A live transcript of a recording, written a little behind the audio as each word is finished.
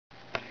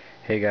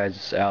Hey guys,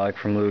 it's Alec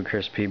from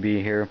Ludicrous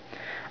PB here,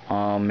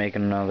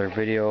 making another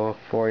video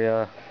for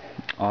you.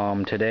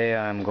 Today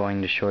I'm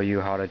going to show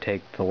you how to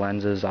take the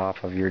lenses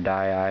off of your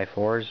Dye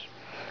i4s,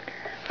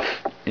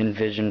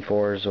 Envision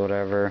 4s,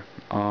 whatever.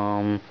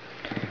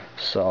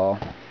 So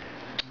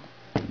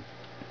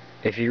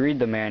if you read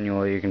the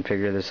manual you can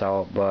figure this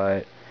out,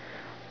 but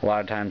a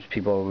lot of times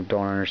people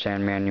don't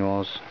understand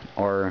manuals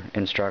or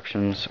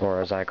instructions, or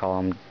as I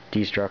call them,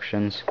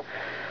 destructions.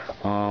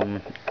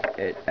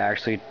 It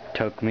actually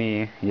took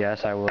me,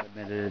 yes, I will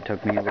admit it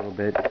took me a little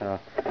bit to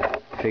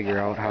figure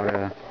out how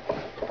to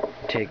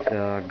take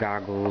the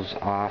goggles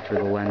off or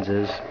the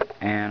lenses,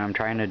 and I'm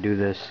trying to do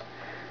this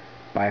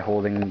by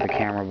holding the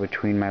camera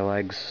between my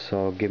legs,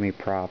 so give me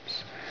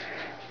props.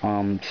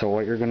 So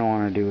what you're going to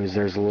want to do is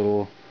there's a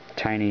little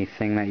tiny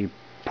thing that you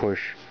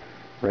push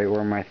right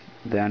where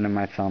the end of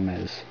my thumb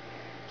is,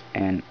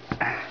 and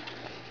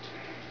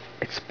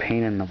it's a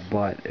pain in the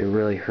butt. It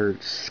really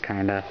hurts,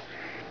 kinda.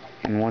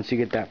 And once you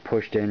get that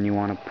pushed in, you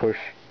want to push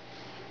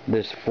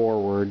this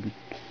forward.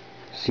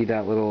 See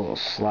that little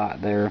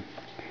slot there?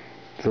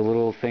 The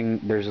little thing,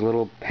 there's a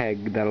little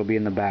peg that'll be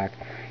in the back.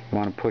 You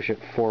want to push it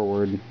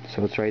forward,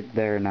 so it's right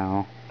there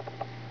now.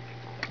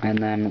 And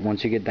then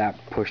once you get that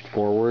pushed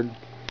forward,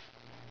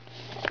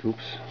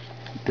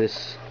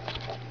 this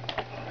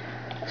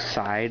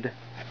side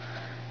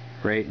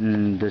right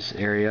in this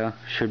area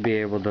should be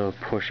able to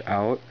push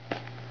out,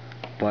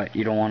 but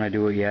you don't want to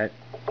do it yet,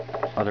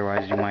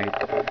 otherwise you might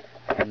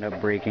end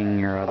up breaking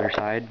your other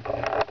side.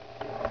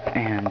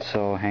 And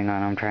so hang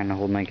on, I'm trying to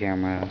hold my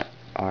camera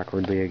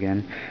awkwardly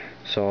again.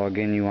 So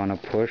again, you want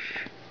to push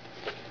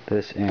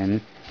this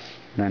in,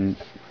 then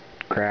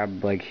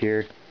grab like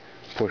here,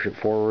 push it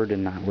forward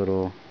in that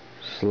little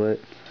slit,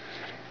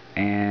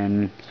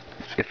 and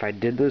if I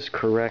did this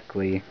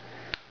correctly,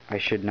 I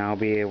should now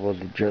be able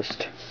to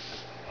just,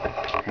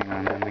 hang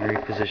on, let me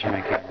reposition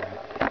my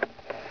camera.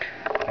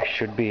 I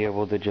should be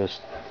able to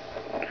just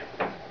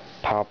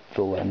pop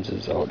the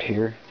lenses out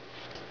here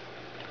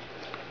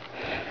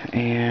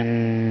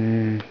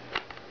and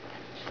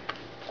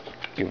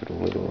give it a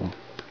little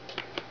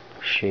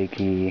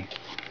shaky.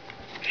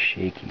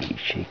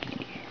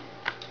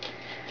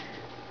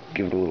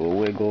 Give it a little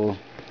wiggle.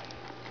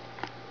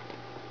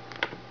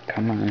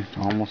 Come on,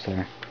 almost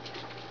there.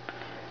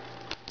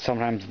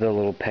 Sometimes the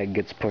little peg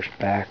gets pushed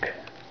back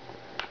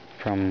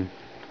from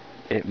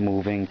it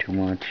moving too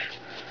much,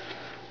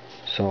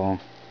 so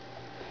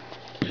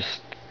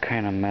just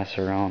kind of mess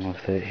around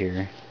with it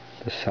here.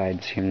 The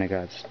sides seem to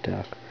got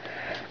stuck.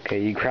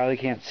 Okay, you probably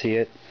can't see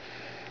it,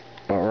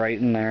 but right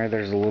in there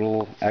there's a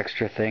little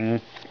extra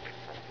thing.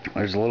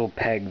 There's a little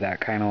peg that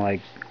kind of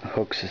like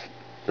hooks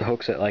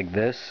it like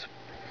this,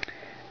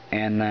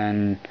 and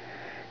then,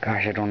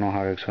 gosh, I don't know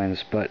how to explain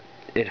this, but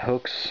it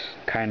hooks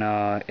kind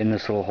of in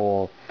this little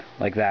hole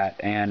like that,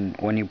 and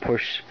when you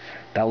push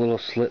that little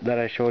slit that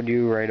I showed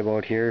you right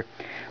about here,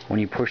 when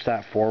you push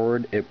that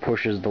forward, it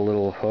pushes the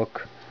little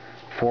hook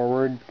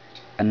forward,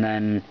 and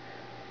then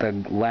the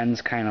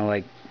lens kind of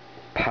like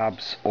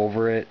pops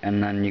over it,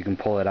 and then you can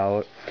pull it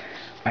out.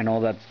 I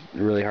know that's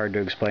really hard to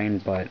explain,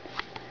 but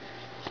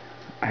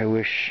I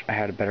wish I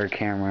had a better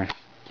camera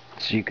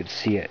so you could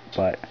see it,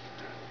 but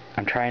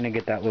I'm trying to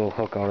get that little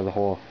hook out of the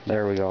hole.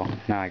 There we go.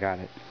 Now I got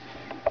it.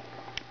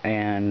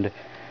 And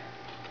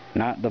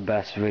not the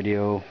best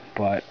video,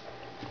 but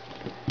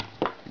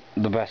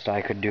the best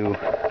I could do.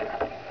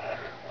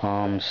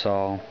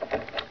 So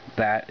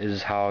that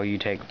is how you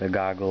take the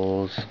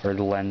goggles or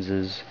the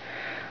lenses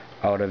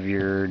out of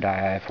your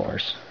Dye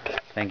i4s.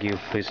 Thank you.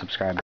 Please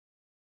subscribe.